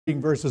Reading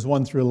verses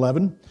 1 through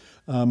 11.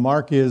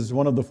 Mark is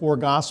one of the four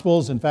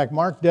Gospels. In fact,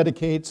 Mark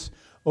dedicates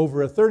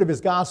over a third of his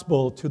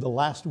Gospel to the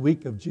last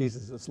week of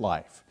Jesus'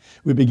 life.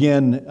 We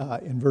begin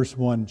in verse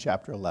 1,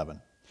 chapter 11.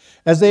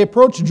 As they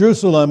approached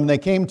Jerusalem, they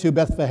came to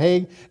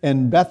Bethphage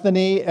and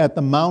Bethany at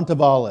the Mount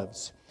of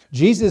Olives.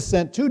 Jesus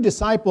sent two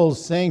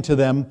disciples, saying to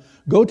them,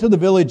 "Go to the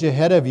village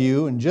ahead of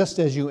you, and just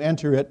as you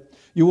enter it,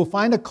 you will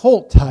find a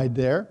colt tied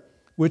there,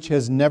 which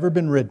has never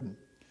been ridden.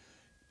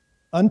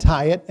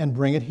 Untie it and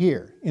bring it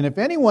here. And if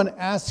anyone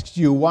asks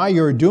you why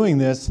you're doing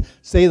this,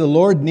 say the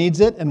Lord needs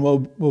it and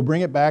we'll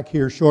bring it back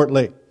here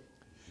shortly."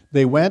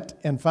 They went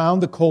and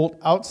found the colt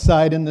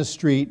outside in the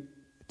street,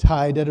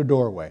 tied at a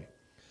doorway.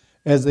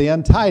 As they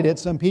untied it,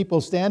 some people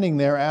standing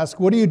there asked,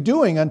 "What are you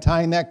doing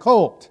untying that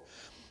colt?"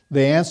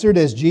 They answered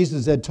as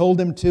Jesus had told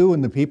them to,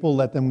 and the people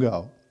let them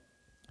go.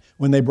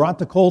 When they brought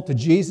the colt to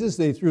Jesus,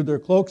 they threw their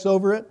cloaks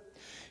over it.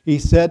 He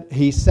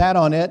sat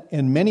on it,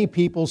 and many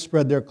people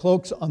spread their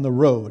cloaks on the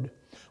road,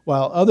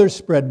 while others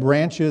spread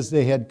branches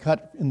they had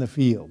cut in the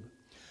field.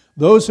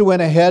 Those who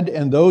went ahead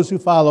and those who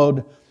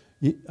followed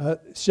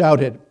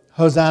shouted,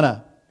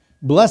 "Hosanna!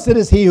 Blessed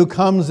is he who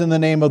comes in the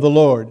name of the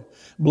Lord.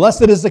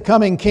 Blessed is the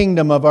coming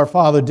kingdom of our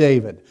father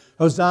David.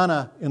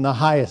 Hosanna in the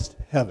highest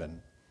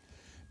heaven."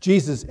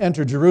 Jesus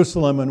entered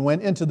Jerusalem and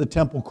went into the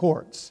temple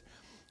courts.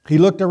 He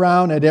looked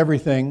around at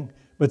everything,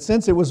 but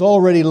since it was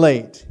already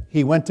late,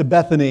 he went to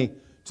Bethany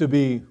to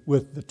be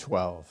with the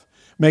 12.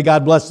 May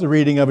God bless the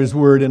reading of His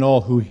Word and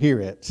all who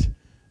hear it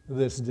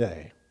this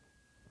day.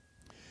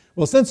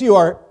 Well, since you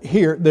are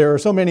here, there are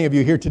so many of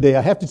you here today,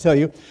 I have to tell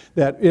you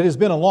that it has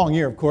been a long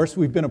year, of course.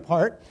 We've been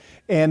apart.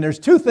 And there's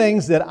two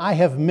things that I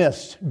have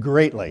missed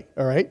greatly,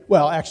 all right?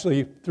 Well,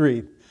 actually,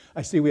 three.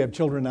 I see we have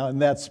children now,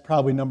 and that's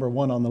probably number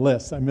one on the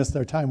list. I missed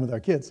our time with our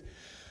kids.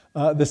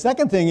 The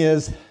second thing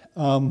is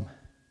I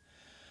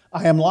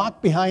am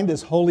locked behind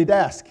this holy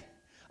desk.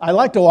 I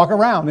like to walk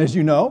around, as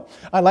you know.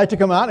 I like to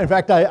come out. In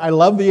fact, I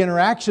love the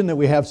interaction that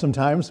we have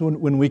sometimes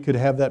when we could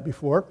have that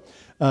before.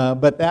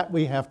 But that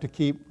we have to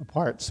keep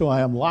apart. So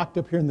I am locked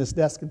up here in this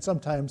desk, and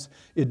sometimes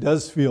it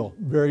does feel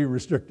very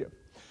restrictive.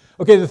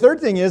 Okay, the third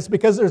thing is,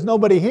 because there's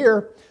nobody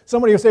here,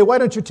 somebody will say, "Why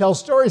don't you tell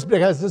stories?"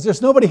 Because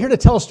there's nobody here to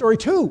tell a story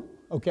to.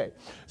 Okay,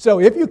 so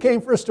if you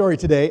came for a story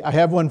today, I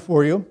have one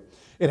for you.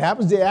 It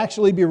happens to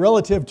actually be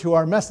relative to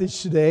our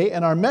message today,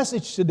 and our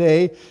message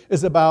today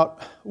is about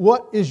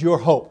what is your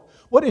hope?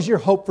 What is your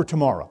hope for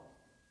tomorrow?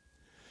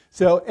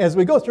 So as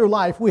we go through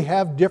life, we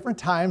have different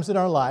times in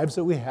our lives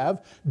that we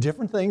have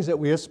different things that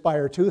we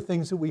aspire to,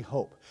 things that we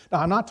hope. Now,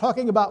 I'm not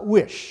talking about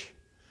wish.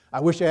 I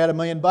wish I had $1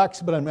 million,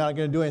 but I'm not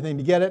going to do anything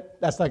to get it.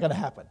 That's not going to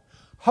happen.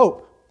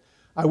 Hope.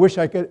 I wish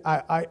I could,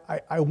 I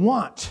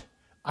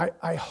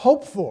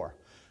hope for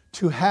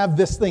to have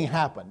this thing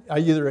happen. I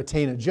either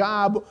attain a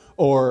job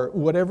or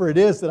whatever it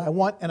is that I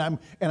want, and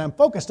I'm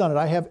focused on it.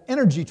 I have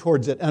energy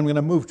towards it, and I'm going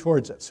to move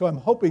towards it. So I'm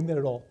hoping that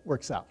it all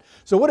works out.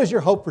 So what is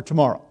your hope for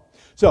tomorrow?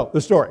 So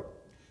the story.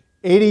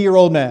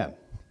 80-year-old man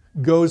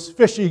goes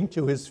fishing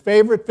to his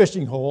favorite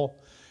fishing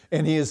hole,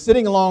 and he is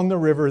sitting along the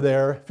river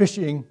there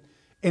fishing,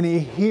 and he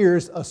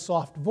hears a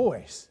soft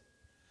voice.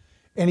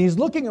 And he's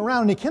looking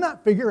around, and he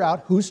cannot figure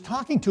out who's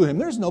talking to him.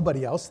 There's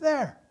nobody else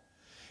there.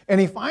 And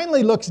he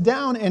finally looks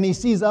down and he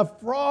sees a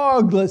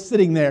frog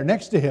sitting there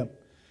next to him.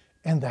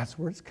 And that's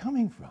where it's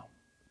coming from.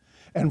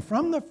 And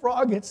from the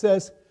frog it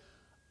says,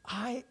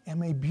 "I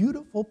am a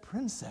beautiful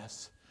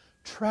princess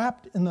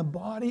trapped in the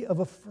body of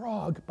a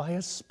frog by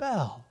a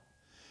spell.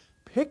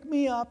 Pick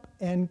me up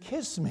and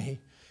kiss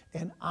me,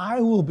 and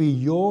I will be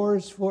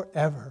yours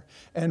forever,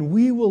 and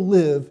we will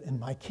live in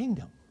my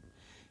kingdom."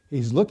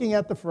 He's looking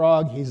at the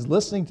frog. He's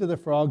listening to the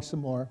frog some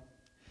more.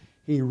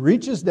 He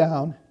reaches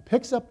down,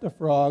 picks up the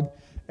frog,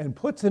 and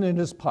puts it in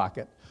his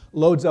pocket,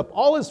 loads up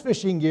all his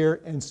fishing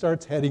gear, and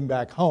starts heading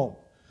back home.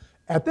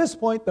 At this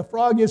point, the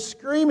frog is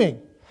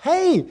screaming,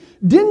 "Hey,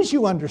 didn't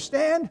you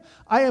understand?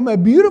 I am a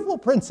beautiful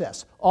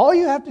princess. All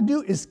you have to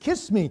do is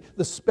kiss me.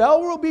 The spell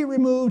will be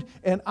removed,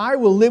 and I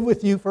will live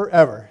with you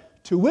forever."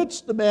 To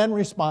which the man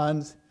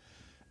responds,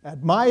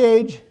 "At my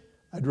age,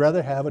 I'd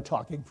rather have a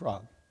talking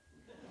frog."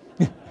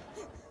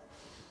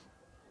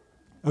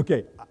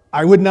 Okay,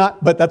 I would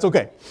not, but that's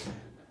okay.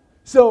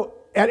 So,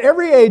 at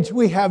every age,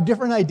 we have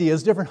different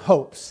ideas, different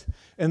hopes.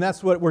 And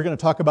that's what we're going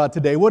to talk about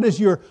today. What is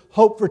your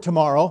hope for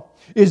tomorrow?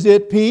 Is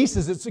it peace?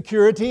 Is it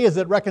security? Is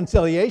it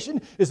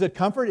reconciliation? Is it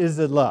comfort? Is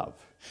it love?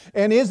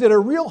 And is it a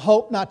real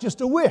hope, not just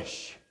a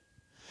wish?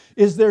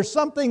 Is there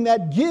something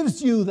that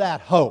gives you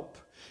that hope?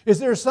 Is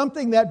there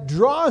something that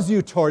draws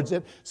you towards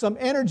it? Some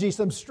energy,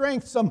 some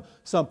strength, some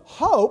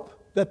hope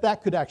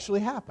that could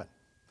actually happen?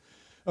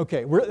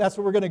 Okay, that's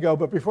where we're going to go.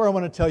 But before I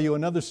want to tell you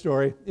another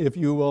story, if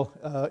you will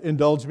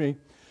indulge me.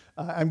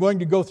 I'm going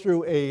to go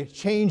through a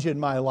change in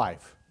my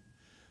life.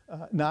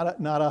 Not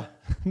a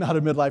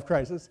midlife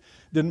crisis.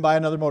 Didn't buy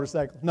another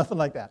motorcycle. Nothing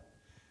like that.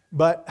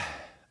 But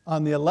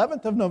on the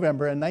 11th of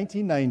November in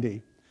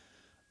 1990,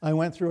 I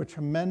went through a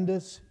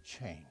tremendous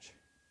change.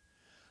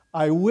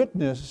 I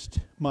witnessed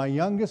my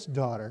youngest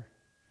daughter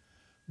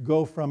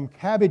go from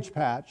Cabbage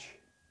Patch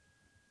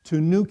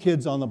to New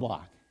Kids on the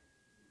Block.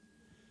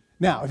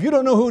 Now, if you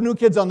don't know who New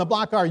Kids on the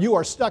Block are, you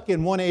are stuck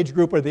in one age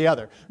group or the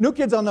other. New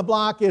Kids on the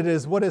Block, it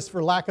is what is,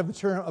 for lack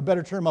of a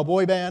better term, a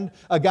boy band,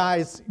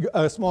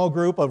 a small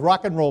group, a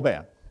rock and roll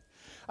band.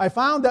 I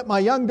found that my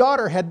young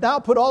daughter had now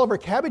put all of her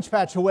Cabbage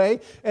Patch away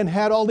and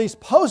had all these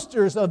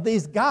posters of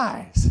these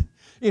guys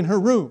in her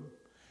room.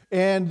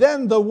 And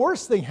then the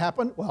worst thing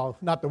happened, well,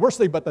 not the worst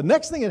thing, but the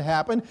next thing that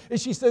happened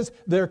is she says,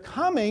 they're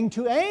coming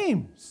to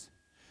Ames.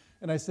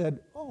 And I said,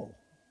 oh,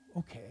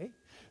 okay.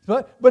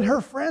 But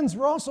her friends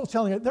were also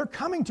telling her, they're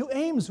coming to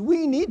Ames.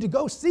 We need to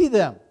go see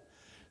them.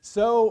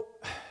 So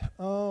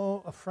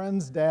a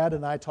friend's dad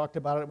and I talked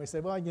about it, and we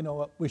said, well, you know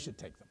what, we should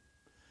take them.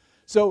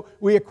 So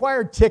we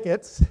acquired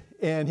tickets,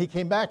 and he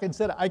came back and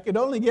said, I could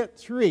only get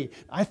 3.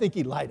 I think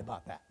he lied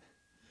about that.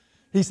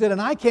 He said,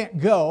 and I can't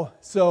go,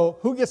 so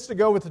who gets to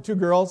go with the 2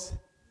 girls?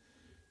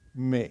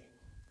 Me.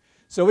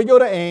 So we go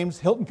to Ames,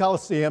 Hilton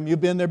Coliseum.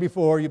 You've been there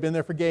before. You've been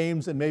there for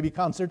games and maybe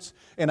concerts,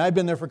 and I've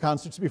been there for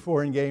concerts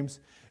before and games.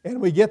 And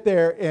we get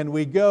there, and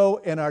we go,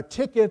 and our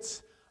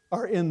tickets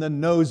are in the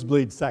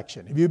nosebleed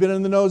section. Have you been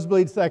in the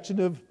nosebleed section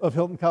of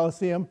Hilton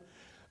Coliseum?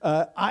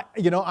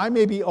 I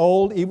may be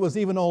old, he was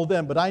even old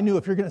then, but I knew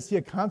if you're going to see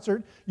a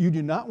concert, you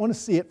do not want to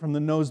see it from the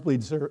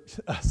nosebleed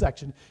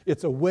section.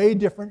 It's a way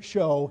different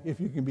show if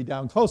you can be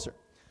down closer.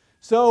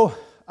 So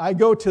I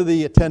go to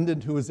the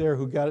attendant who was there,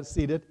 who got it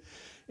seated,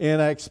 and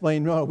I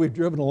explained, no, we've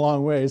driven a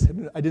long ways.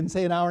 I didn't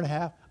say an hour and a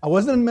half. I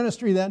wasn't in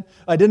ministry then.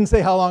 I didn't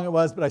say how long it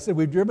was, but I said,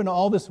 we've driven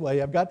all this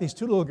way. I've got these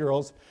 2 little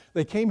girls.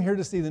 They came here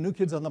to see the New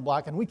Kids on the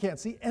Block, and we can't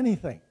see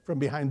anything from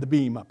behind the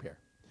beam up here.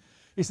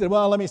 He said,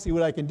 well, let me see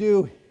what I can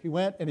do. He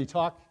went and he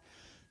talked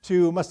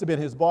to, must have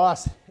been his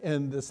boss,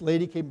 and this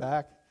lady came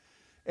back,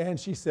 and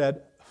she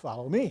said,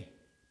 follow me.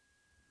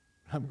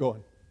 I'm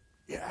going,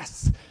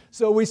 yes.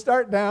 So we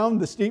start down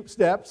the steep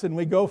steps, and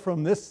we go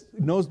from this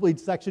nosebleed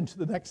section to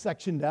the next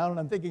section down, and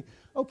I'm thinking,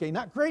 okay,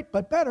 not great,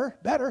 but better,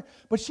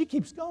 but she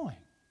keeps going.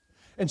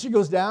 And she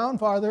goes down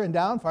farther, and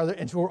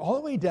so we're all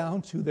the way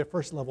down to the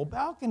first level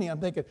balcony. I'm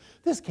thinking,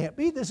 this can't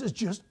be, this is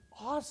just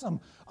awesome.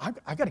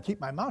 I got to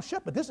keep my mouth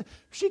shut, but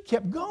she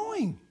kept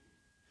going.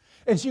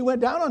 And she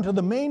went down onto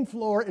the main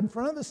floor in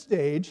front of the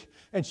stage,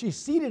 and she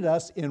seated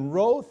us in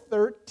row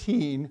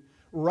 13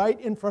 right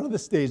in front of the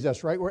stage.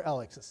 That's right where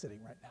Alex is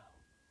sitting right now.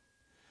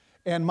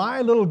 And my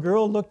little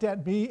girl looked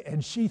at me,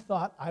 and she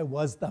thought I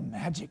was the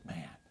magic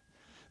man.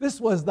 This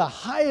was the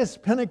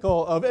highest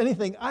pinnacle of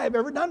anything I have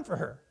ever done for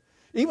her.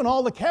 Even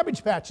all the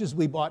Cabbage Patches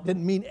we bought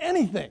didn't mean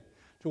anything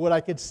to what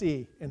I could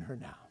see in her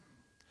now.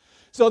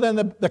 So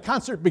then the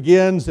concert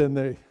begins,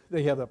 and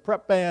they have a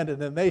prep band,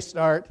 and then they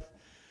start.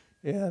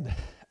 And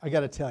I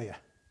got to tell you,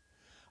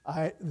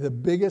 the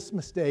biggest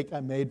mistake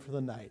I made for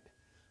the night,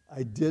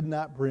 I did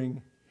not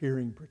bring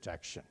hearing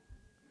protection.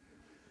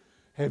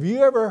 Have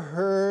you ever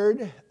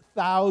heard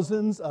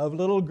thousands of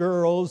little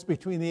girls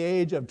between the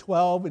age of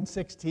 12 and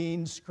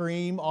 16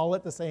 scream all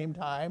at the same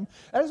time?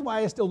 That is why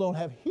I still don't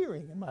have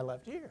hearing in my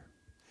left ear.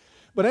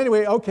 But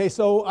anyway, okay,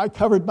 so I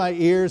covered my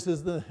ears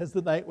as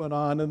the night went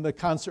on and the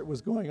concert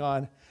was going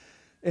on.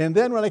 And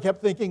then when I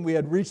kept thinking we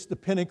had reached the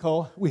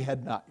pinnacle, we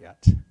had not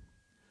yet.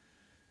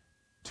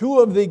 2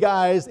 of the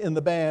guys in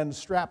the band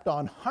strapped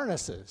on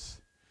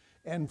harnesses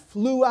and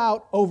flew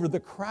out over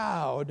the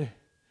crowd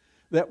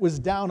that was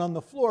down on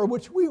the floor,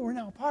 which we were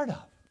now part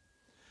of.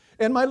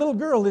 And my little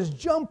girl is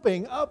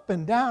jumping up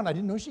and down. I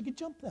didn't know she could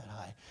jump that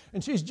high.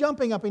 And she's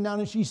jumping up and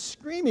down, and she's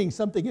screaming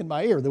something in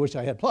my ear, which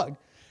I had plugged.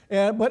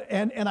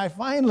 And I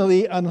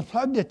finally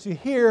unplugged it to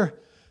hear,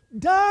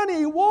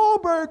 Donnie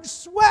Wahlberg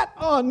sweat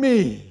on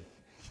me.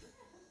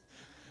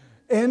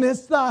 And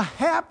it's the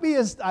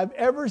happiest I've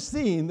ever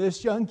seen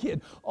this young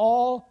kid.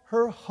 All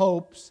her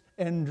hopes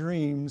and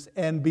dreams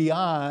and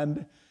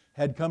beyond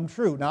had come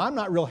true. Now, I'm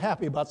not real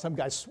happy about some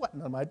guy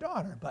sweating on my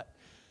daughter, but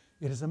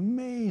it is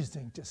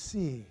amazing to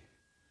see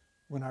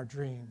when our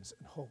dreams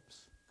and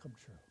hopes come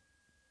true.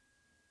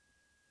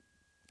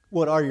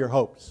 What are your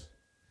hopes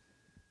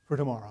for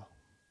tomorrow?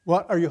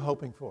 What are you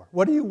hoping for?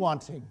 What are you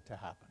wanting to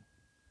happen?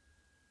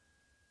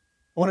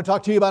 I want to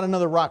talk to you about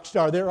another rock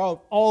star. There have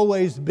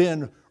always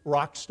been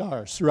rock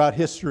stars throughout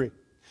history,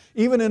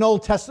 even in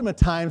Old Testament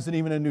times and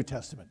even in New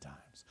Testament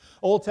times.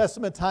 Old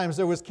Testament times,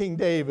 there was King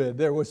David,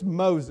 there was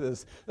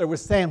Moses, there was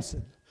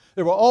Samson.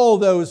 There were all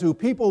those who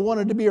people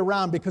wanted to be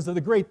around because of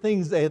the great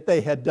things that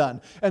they had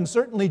done. And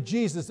certainly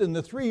Jesus, in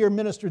the 3-year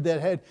ministry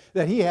that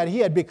he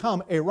had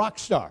become a rock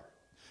star.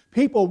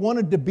 People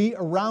wanted to be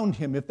around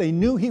him. If they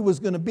knew he was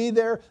going to be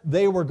there,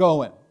 they were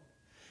going.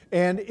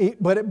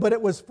 But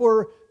it was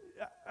for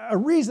a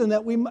reason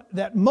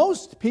that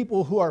most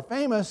people who are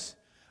famous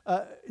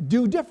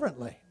do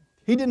differently.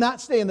 He did not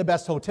stay in the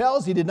best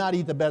hotels. He did not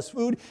eat the best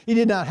food. He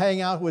did not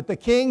hang out with the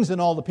kings and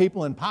all the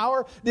people in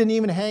power. Didn't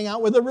even hang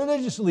out with the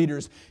religious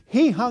leaders.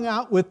 He hung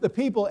out with the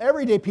people,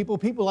 everyday people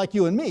like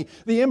you and me,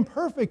 the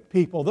imperfect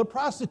people, the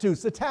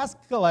prostitutes, the tax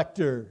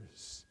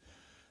collectors.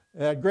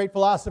 That great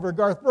philosopher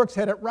Garth Brooks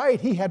had it right.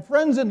 He had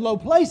friends in low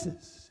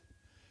places.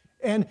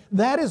 And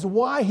that is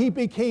why he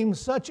became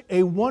such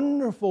a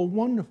wonderful,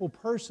 wonderful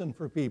person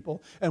for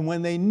people. And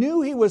when they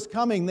knew he was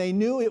coming, they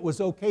knew it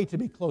was okay to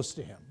be close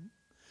to him.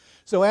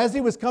 So as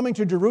he was coming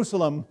to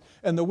Jerusalem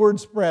and the word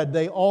spread,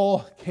 they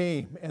all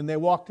came and they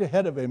walked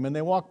ahead of him and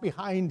they walked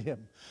behind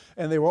him.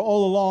 And they were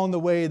all along the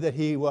way that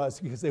he was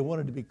because they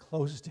wanted to be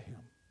close to him.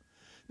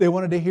 They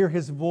wanted to hear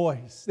his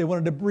voice. They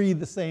wanted to breathe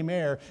the same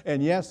air.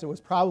 And yes, it was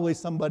probably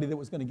somebody that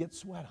was going to get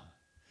sweat on.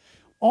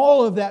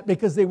 All of that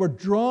because they were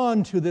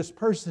drawn to this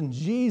person,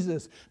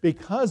 Jesus,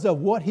 because of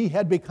what he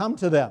had become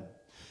to them.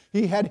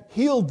 He had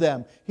healed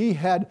them. He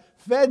had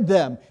fed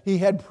them. He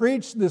had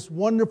preached this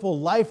wonderful,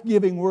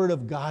 life-giving word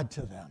of God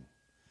to them.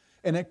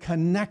 And it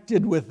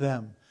connected with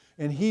them.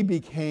 And he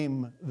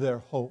became their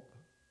hope.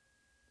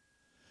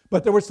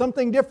 But there was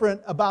something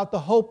different about the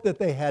hope that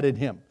they had in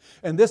him.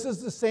 And this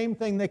is the same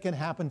thing that can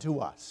happen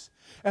to us.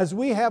 As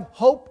we have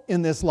hope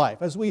in this life,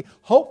 as we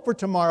hope for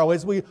tomorrow,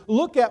 as we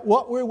look at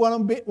what we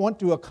want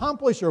to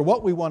accomplish or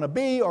what we want to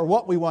be or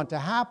what we want to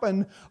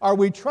happen, are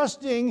we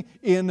trusting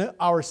in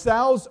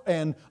ourselves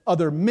and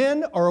other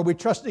men, or are we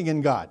trusting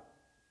in God?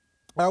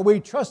 Are we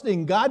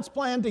trusting God's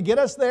plan to get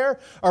us there?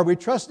 Are we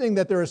trusting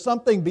that there is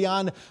something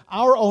beyond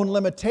our own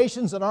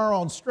limitations and our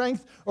own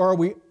strength? Or are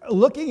we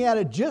looking at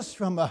it just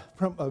from a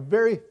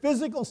very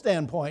physical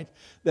standpoint,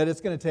 that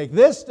it's going to take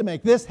this to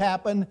make this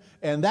happen,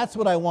 and that's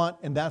what I want,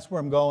 and that's where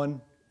I'm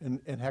going,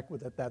 and heck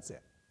with it, that's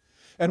it.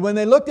 And when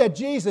they looked at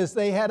Jesus,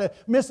 they had a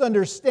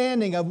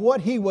misunderstanding of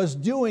what he was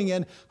doing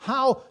and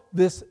how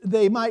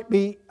they might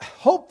be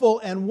hopeful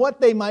and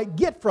what they might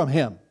get from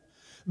him.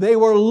 They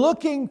were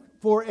looking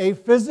for a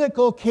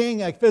physical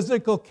king, a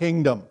physical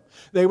kingdom.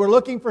 They were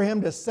looking for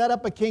him to set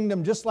up a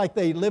kingdom just like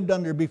they lived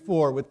under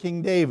before with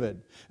King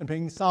David and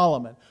King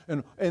Solomon.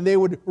 And they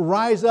would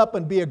rise up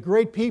and be a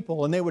great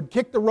people, and they would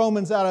kick the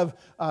Romans out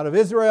of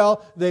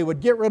Israel. They would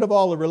get rid of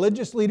all the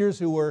religious leaders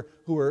who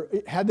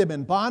had them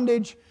in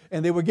bondage,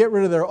 and they would get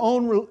rid of their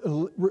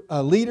own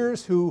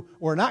leaders who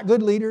were not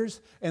good leaders,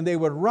 and they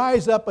would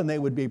rise up and they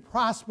would be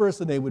prosperous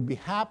and they would be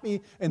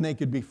happy and they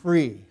could be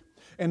free.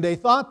 And they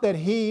thought that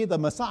he, the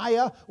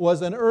Messiah,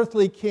 was an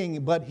earthly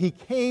king, but he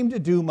came to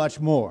do much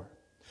more.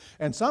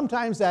 And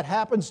sometimes that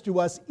happens to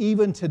us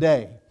even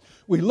today.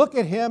 We look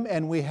at him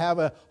and we have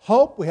a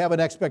hope, we have an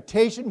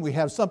expectation, we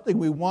have something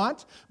we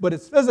want, but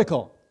it's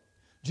physical.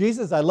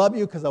 Jesus, I love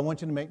you because I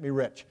want you to make me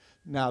rich.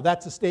 Now,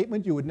 that's a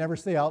statement you would never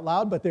say out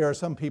loud, but there are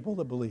some people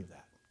that believe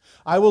that.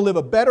 I will live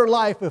a better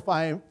life if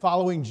I am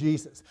following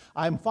Jesus.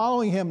 I'm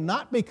following him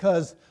not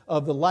because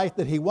of the life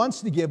that he wants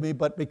to give me,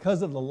 but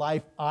because of the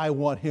life I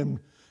want him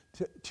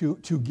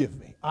to give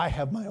me. I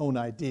have my own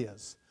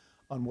ideas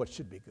on what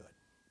should be good.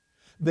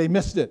 They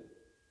missed it.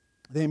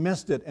 They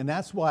missed it, and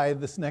that's why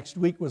this next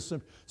week was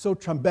so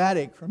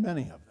traumatic for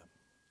many of them.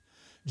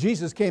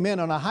 Jesus came in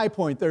on a high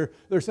point. They're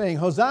saying,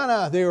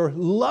 Hosanna. They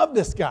love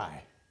this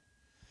guy.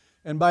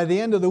 And by the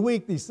end of the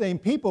week, these same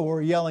people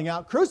were yelling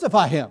out,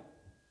 crucify him.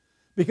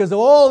 Because of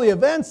all the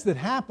events that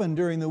happened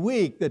during the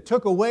week that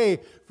took away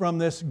from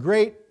this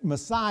great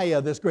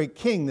Messiah, this great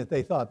king that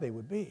they thought they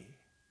would be.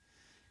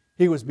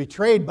 He was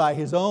betrayed by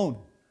his own.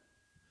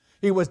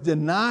 He was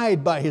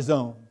denied by his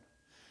own.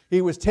 He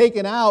was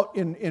taken out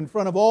in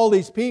front of all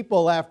these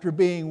people after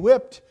being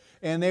whipped,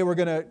 and they were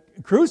going to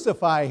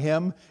crucify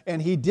him,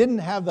 and he didn't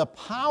have the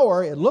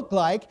power, it looked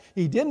like,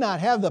 he did not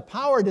have the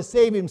power to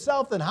save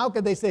himself, then how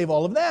could they save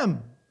all of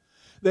them?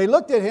 They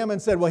looked at him and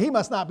said, well, he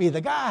must not be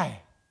the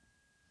guy.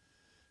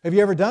 Have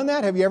you ever done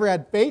that? Have you ever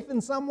had faith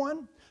in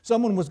someone?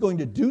 Someone was going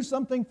to do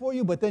something for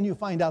you, but then you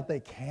find out they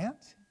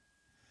can't?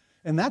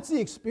 And that's the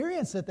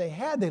experience that they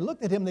had. They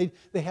looked at him,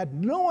 they had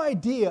no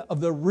idea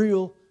of the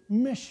real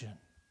mission.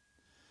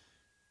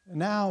 And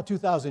now,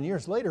 2,000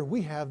 years later,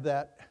 we have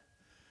that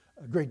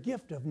great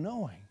gift of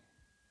knowing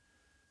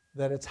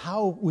that it's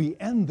how we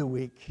end the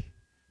week,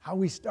 how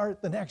we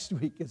start the next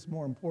week is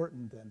more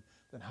important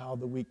than how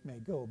the week may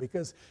go.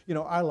 Because,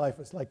 our life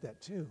is like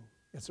that too.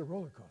 It's a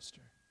roller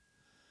coaster.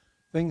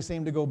 Things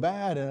seem to go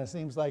bad, and it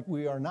seems like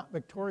we are not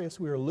victorious,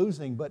 we are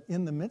losing. But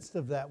in the midst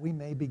of that, we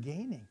may be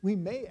gaining. We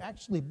may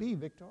actually be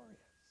victorious.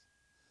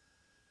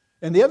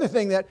 And the other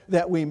thing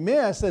that we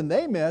miss, and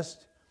they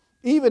missed,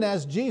 even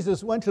as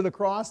Jesus went to the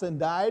cross and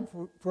died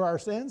for our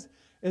sins,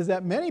 is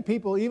that many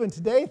people even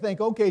today think,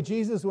 okay,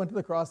 Jesus went to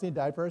the cross and he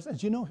died for our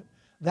sins.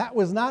 That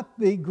was not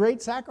the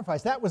great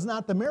sacrifice. That was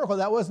not the miracle.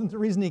 That wasn't the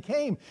reason he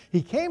came.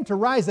 He came to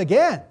rise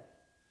again.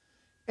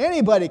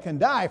 Anybody can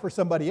die for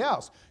somebody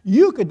else.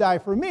 You could die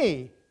for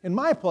me in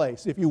my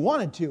place if you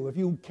wanted to, if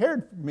you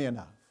cared for me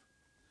enough.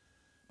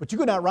 But you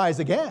could not rise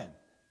again.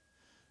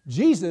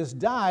 Jesus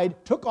died,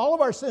 took all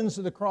of our sins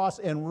to the cross,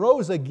 and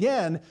rose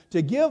again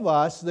to give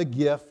us the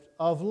gift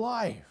of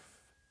life.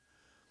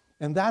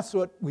 And that's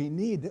what we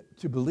need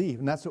to believe,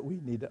 and that's what we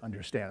need to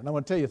understand. And I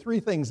want to tell you 3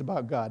 things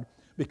about God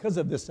because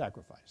of this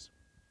sacrifice.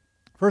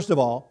 First of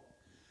all,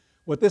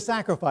 what this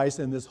sacrifice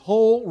and this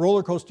whole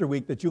roller coaster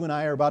week that you and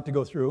I are about to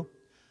go through,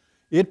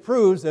 it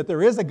proves that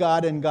there is a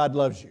God and God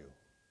loves you.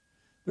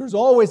 There's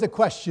always a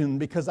question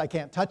because I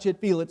can't touch it,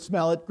 feel it,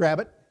 smell it, grab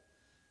it.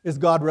 Is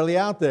God really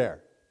out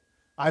there?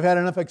 I've had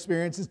enough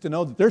experiences to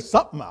know that there's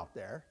something out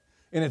there,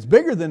 and it's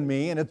bigger than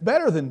me, and it's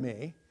better than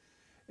me.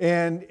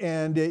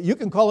 And you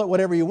can call it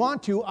whatever you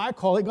want to. I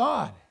call it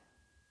God.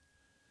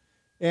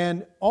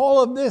 And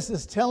all of this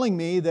is telling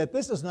me that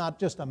this is not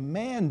just a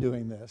man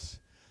doing this.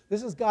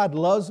 This is God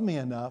loves me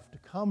enough to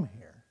come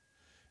here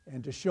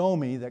and to show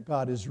me that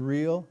God is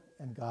real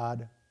and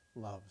God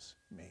loves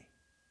me.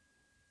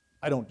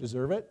 I don't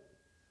deserve it.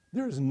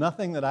 There is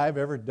nothing that I've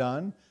ever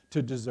done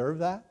to deserve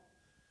that.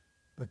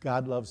 But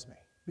God loves me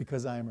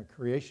because I am a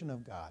creation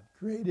of God,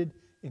 created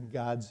in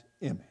God's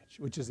image,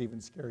 which is even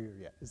scarier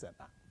yet, is that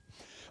not?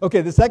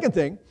 Okay, the second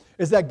thing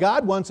is that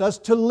God wants us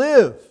to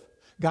live.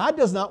 God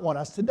does not want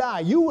us to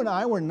die. You and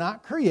I were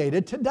not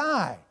created to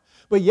die.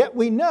 But yet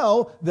we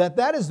know that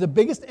that is the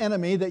biggest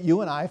enemy that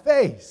you and I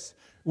face.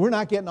 We're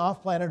not getting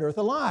off planet Earth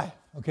alive,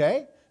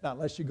 okay? Not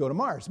unless you go to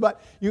Mars.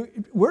 But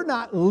we're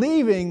not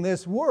leaving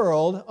this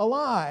world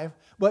alive,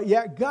 but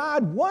yet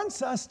God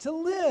wants us to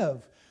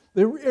live.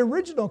 The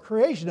original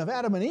creation of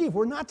Adam and Eve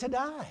were not to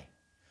die.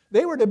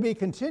 They were to be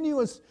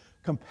continuous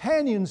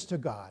companions to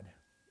God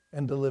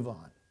and to live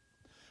on.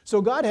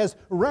 So God has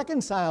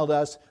reconciled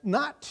us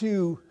not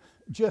to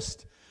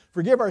just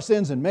forgive our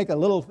sins and make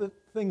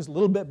things a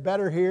little bit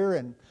better here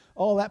and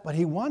all that, but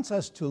He wants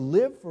us to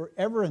live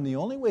forever, and the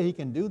only way He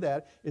can do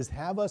that is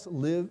have us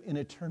live in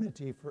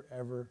eternity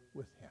forever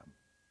with Him.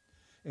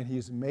 And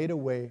He's made a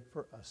way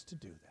for us to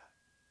do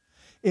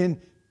that.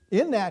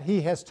 In that,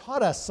 He has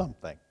taught us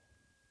something.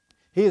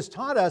 He has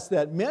taught us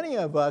that many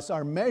of us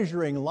are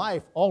measuring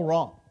life all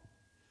wrong.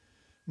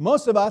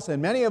 Most of us,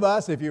 and many of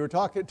us, if you were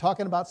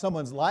talking about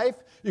someone's life,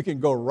 you can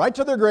go right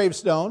to their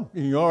gravestone.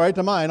 You can go right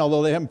to mine,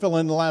 although they haven't filled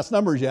in the last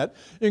numbers yet.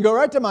 You can go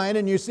right to mine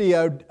and you see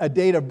a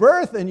date of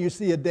birth and you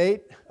see a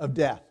date of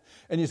death.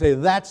 And you say,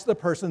 that's the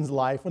person's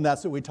life, and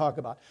that's what we talk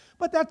about.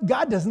 But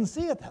God doesn't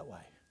see it that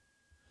way.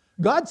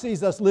 God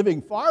sees us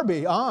living far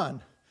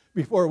beyond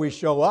before we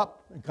show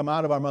up and come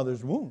out of our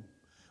mother's womb.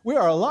 We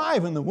are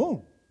alive in the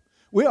womb.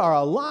 We are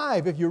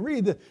alive. If you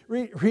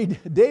read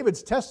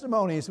David's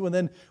testimonies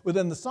within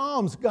the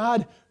Psalms,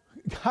 God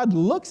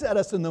looks at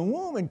us in the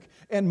womb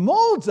and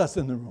molds us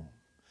in the womb.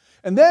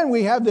 And then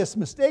we have this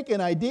mistaken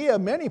idea,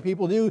 many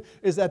people do,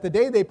 is that the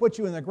day they put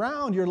you in the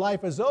ground, your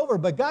life is over.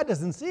 But God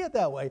doesn't see it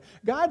that way.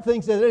 God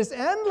thinks that it's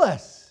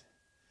endless,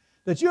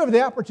 that you have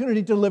the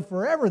opportunity to live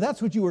forever.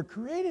 That's what you were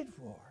created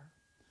for.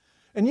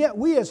 And yet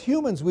we as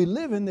humans, we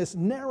live in this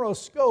narrow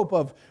scope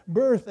of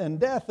birth and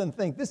death and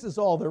think this is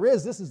all there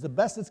is. This is the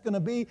best it's going to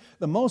be.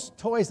 The most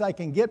toys I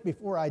can get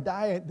before I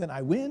die, then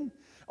I win.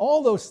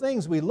 All those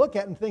things we look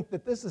at and think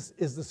that this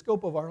is the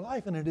scope of our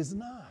life, and it is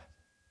not.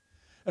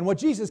 And what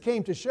Jesus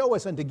came to show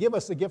us and to give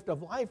us the gift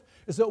of life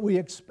is that we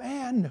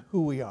expand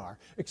who we are,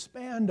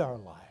 expand our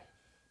life.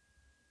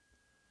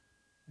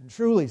 And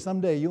truly,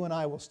 someday you and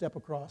I will step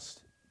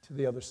across to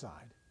the other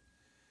side,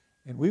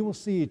 and we will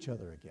see each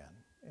other again.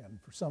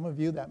 And for some of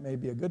you, that may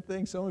be a good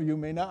thing. Some of you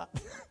may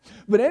not.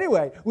 But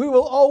anyway, we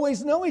will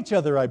always know each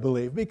other, I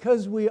believe,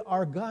 because we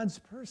are God's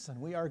person.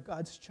 We are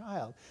God's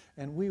child,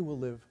 and we will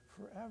live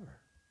forever.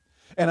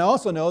 And I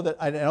also know that,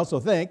 I also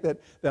think that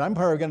I'm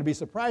probably going to be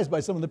surprised by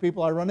some of the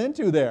people I run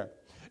into there.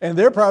 And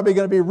they're probably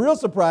going to be real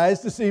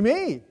surprised to see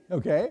me,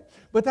 okay?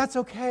 But that's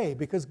okay,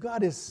 because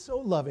God is so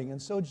loving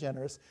and so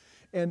generous.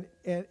 And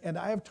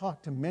I have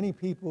talked to many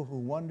people who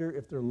wonder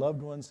if their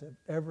loved ones have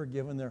ever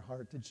given their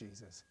heart to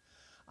Jesus.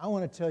 I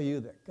want to tell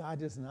you that God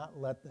does not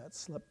let that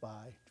slip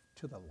by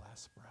to the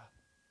last breath,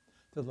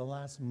 to the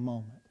last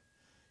moment.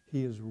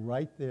 He is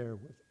right there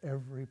with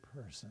every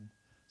person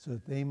so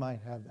that they might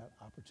have that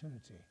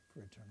opportunity for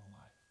eternal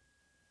life.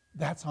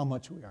 That's how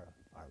much we are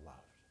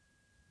loved.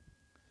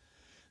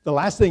 The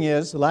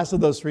last of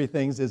those three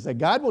things is that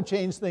God will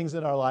change things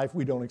in our life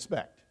we don't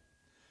expect.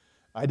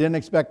 I didn't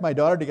expect my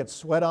daughter to get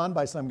sweat on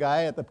by some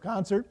guy at the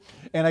concert.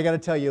 And I got to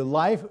tell you,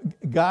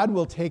 God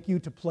will take you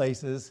to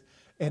places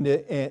and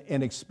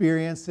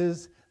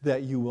experiences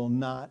that you will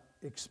not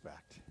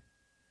expect.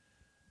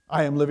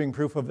 I am living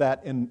proof of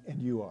that, and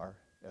you are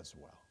as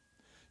well.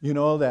 You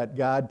know that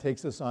God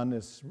takes us on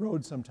this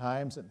road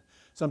sometimes, and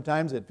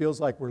sometimes it feels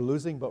like we're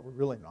losing, but we're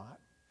really not.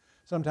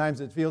 Sometimes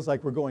it feels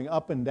like we're going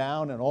up and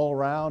down and all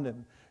around,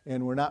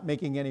 and we're not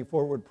making any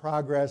forward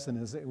progress, and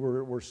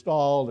we're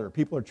stalled, or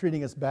people are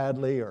treating us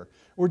badly, or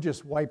we're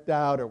just wiped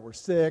out, or we're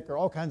sick, or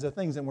all kinds of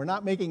things, and we're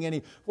not making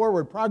any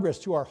forward progress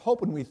to our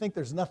hope, and we think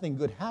there's nothing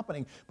good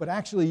happening, but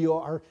actually you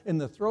are in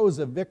the throes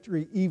of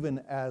victory even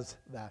as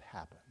that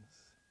happens.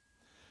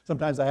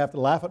 Sometimes I have to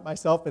laugh at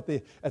myself at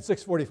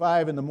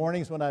 6:45 in the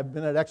mornings when I've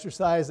been at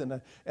exercise,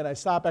 and I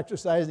stop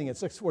exercising at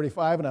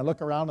 6:45, and I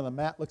look around and the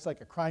mat looks like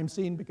a crime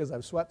scene because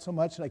I've sweat so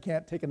much and I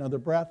can't take another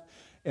breath,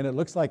 and it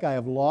looks like I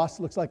have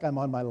lost, looks like I'm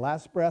on my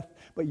last breath,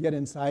 but yet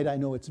inside I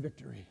know it's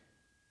victory.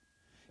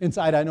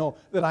 Inside I know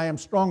that I am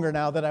stronger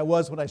now than I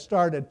was when I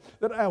started,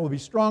 that I will be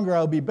stronger, I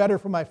will be better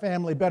for my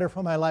family, better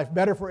for my life,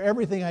 better for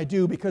everything I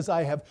do because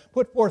I have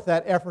put forth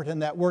that effort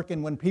and that work,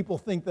 and when people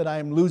think that I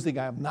am losing,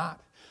 I am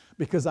not.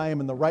 Because I am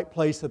in the right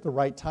place at the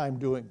right time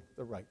doing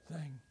the right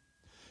thing.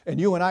 And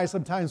you and I,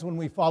 sometimes when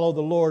we follow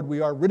the Lord,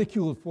 we are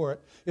ridiculed for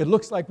it. It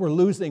looks like we're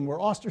losing.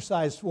 We're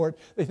ostracized for it.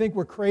 They think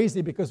we're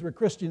crazy because we're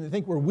Christian. They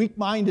think we're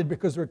weak-minded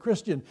because we're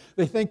Christian.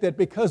 They think that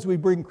because we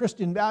bring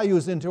Christian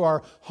values into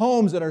our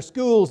homes and our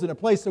schools and a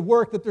place of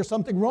work, that there's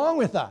something wrong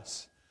with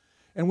us.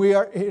 And we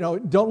are,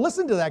 don't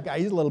listen to that guy.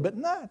 He's a little bit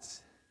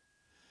nuts.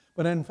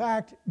 But in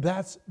fact,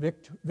 that's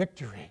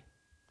victory.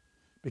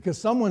 Because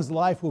someone's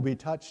life will be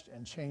touched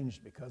and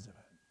changed because of it.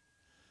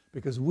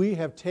 Because we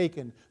have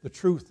taken the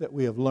truth that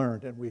we have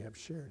learned and we have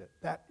shared it.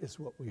 That is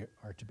what we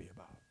are to be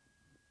about.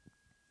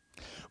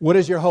 What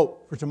is your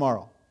hope for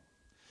tomorrow?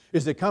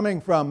 Is it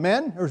coming from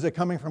men or is it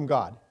coming from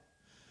God?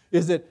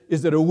 Is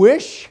it a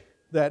wish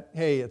that,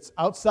 hey, it's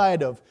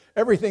outside of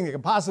everything that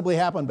could possibly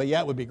happen, but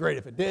yeah, it would be great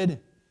if it did?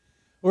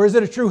 Or is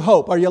it a true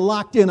hope? Are you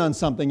locked in on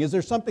something? Is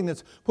there something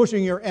that's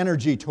pushing your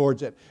energy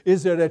towards it?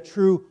 Is it a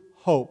true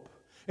hope?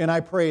 And I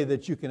pray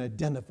that you can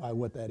identify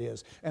what that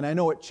is. And I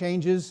know it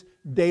changes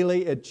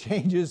daily. It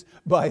changes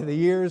by the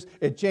years.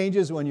 It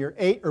changes when you're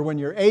 8 or when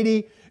you're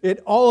 80.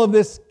 All of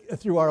this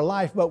through our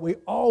life, but we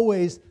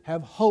always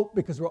have hope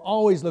because we're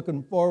always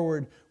looking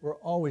forward. We're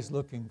always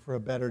looking for a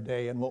better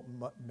day, and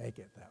we'll make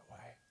it that way.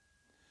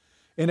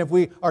 And if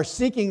we are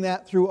seeking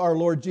that through our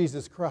Lord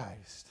Jesus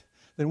Christ,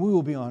 then we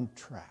will be on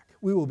track.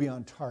 We will be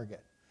on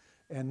target.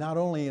 And not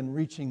only in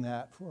reaching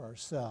that for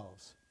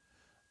ourselves,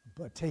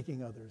 but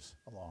taking others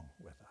along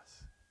with us.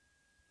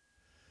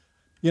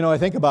 I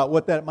think about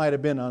what that might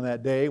have been on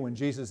that day when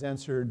Jesus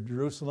entered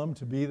Jerusalem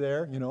to be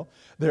there.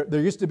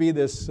 There used to be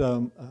this,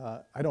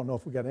 I don't know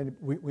if we got any,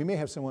 we may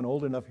have someone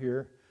old enough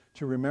here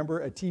to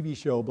remember a TV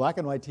show, black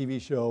and white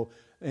TV show,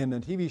 and the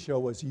TV show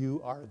was You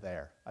Are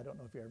There. I don't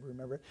know if you ever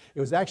remember it. It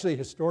was actually a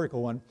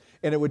historical one,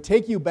 and it would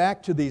take you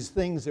back to these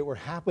things that were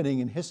happening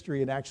in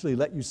history and actually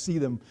let you see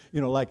them,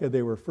 like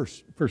they were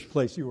first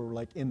place, you were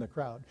like in the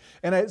crowd.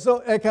 And so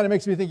it kind of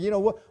makes me think,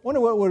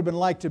 wonder what it would have been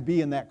like to be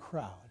in that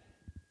crowd.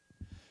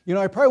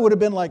 I probably would have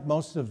been like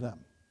most of them.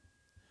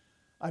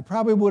 I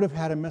probably would have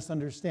had a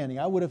misunderstanding.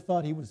 I would have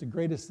thought he was the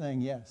greatest thing,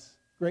 yes.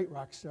 Great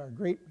rock star,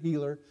 great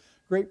healer,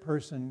 great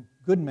person,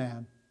 good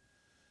man.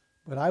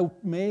 But I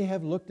may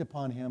have looked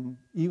upon him,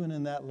 even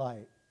in that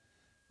light,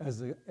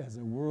 as a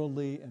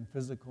worldly and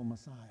physical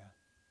Messiah.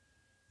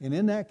 And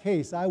in that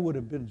case, I would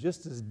have been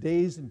just as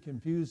dazed and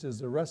confused as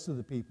the rest of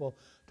the people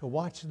to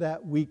watch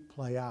that week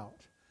play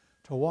out,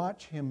 to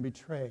watch him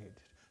betrayed,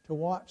 to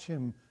watch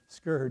him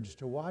scourged,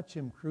 to watch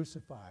him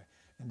crucified,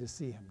 and to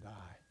see him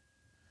die.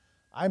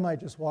 I might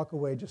just walk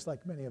away just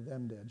like many of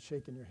them did,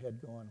 shaking your head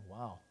going,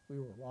 wow, we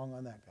were wrong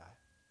on that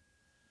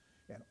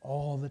guy. And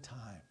all the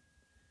time,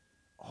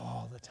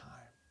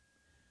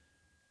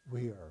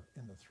 we are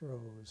in the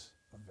throes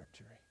of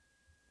victory.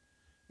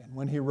 And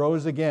when he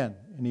rose again,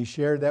 and he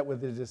shared that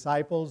with his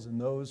disciples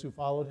and those who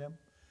followed him,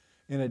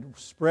 and it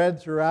spread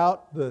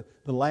throughout the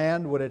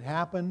land what had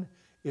happened,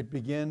 it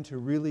began to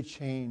really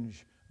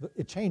change.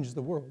 It changed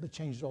the world. It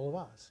changed all of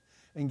us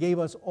and gave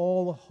us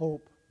all the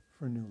hope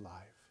for new life.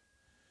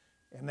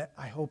 And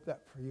I hope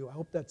that for you. I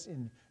hope that's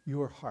in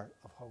your heart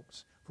of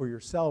hopes for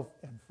yourself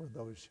and for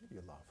those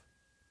you love.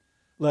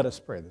 Let us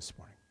pray this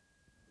morning.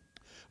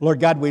 Lord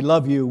God, we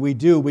love you. We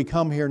do. We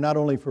come here not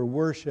only for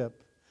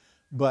worship,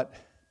 but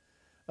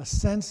a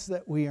sense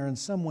that we are in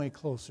some way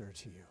closer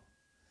to you,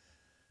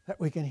 that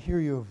we can hear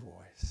your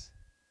voice.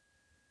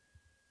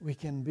 We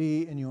can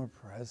be in your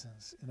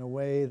presence in a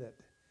way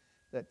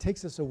that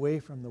takes us away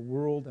from the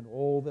world and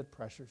all that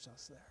pressures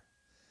us there.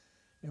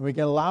 And we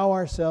can allow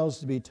ourselves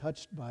to be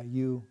touched by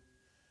you,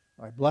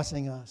 by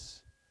blessing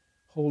us,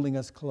 holding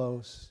us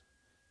close,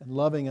 and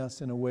loving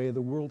us in a way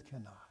the world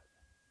cannot.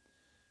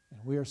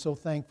 And we are so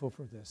thankful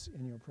for this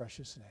in your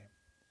precious name.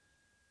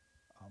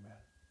 Amen.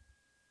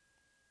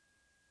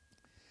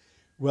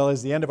 Well,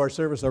 as the end of our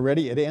service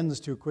already, it ends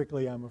too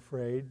quickly, I'm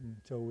afraid,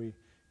 until we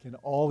can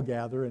all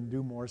gather and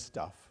do more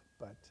stuff.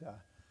 But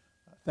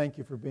thank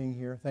you for being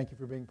here. Thank you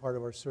for being part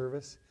of our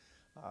service.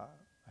 I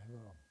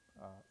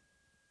have a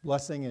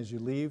blessing as you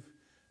leave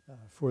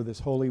for this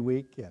Holy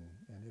Week, and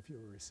if you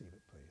will receive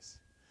it, please.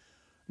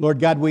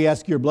 Lord God, we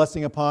ask your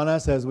blessing upon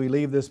us as we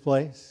leave this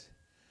place.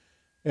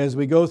 As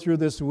we go through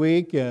this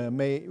week,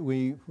 may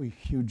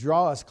you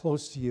draw us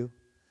close to you.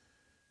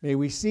 May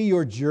we see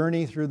your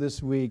journey through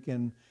this week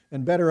and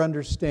better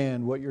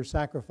understand what your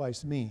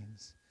sacrifice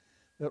means.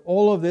 That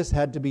all of this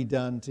had to be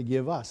done to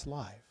give us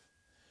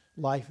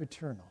life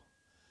eternal.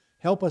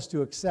 Help us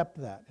to accept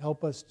that.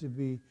 Help us to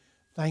be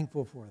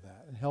thankful for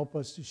that. And help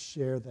us to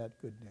share that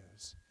good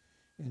news.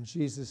 In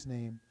Jesus'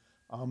 name,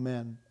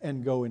 amen.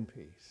 And go in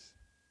peace.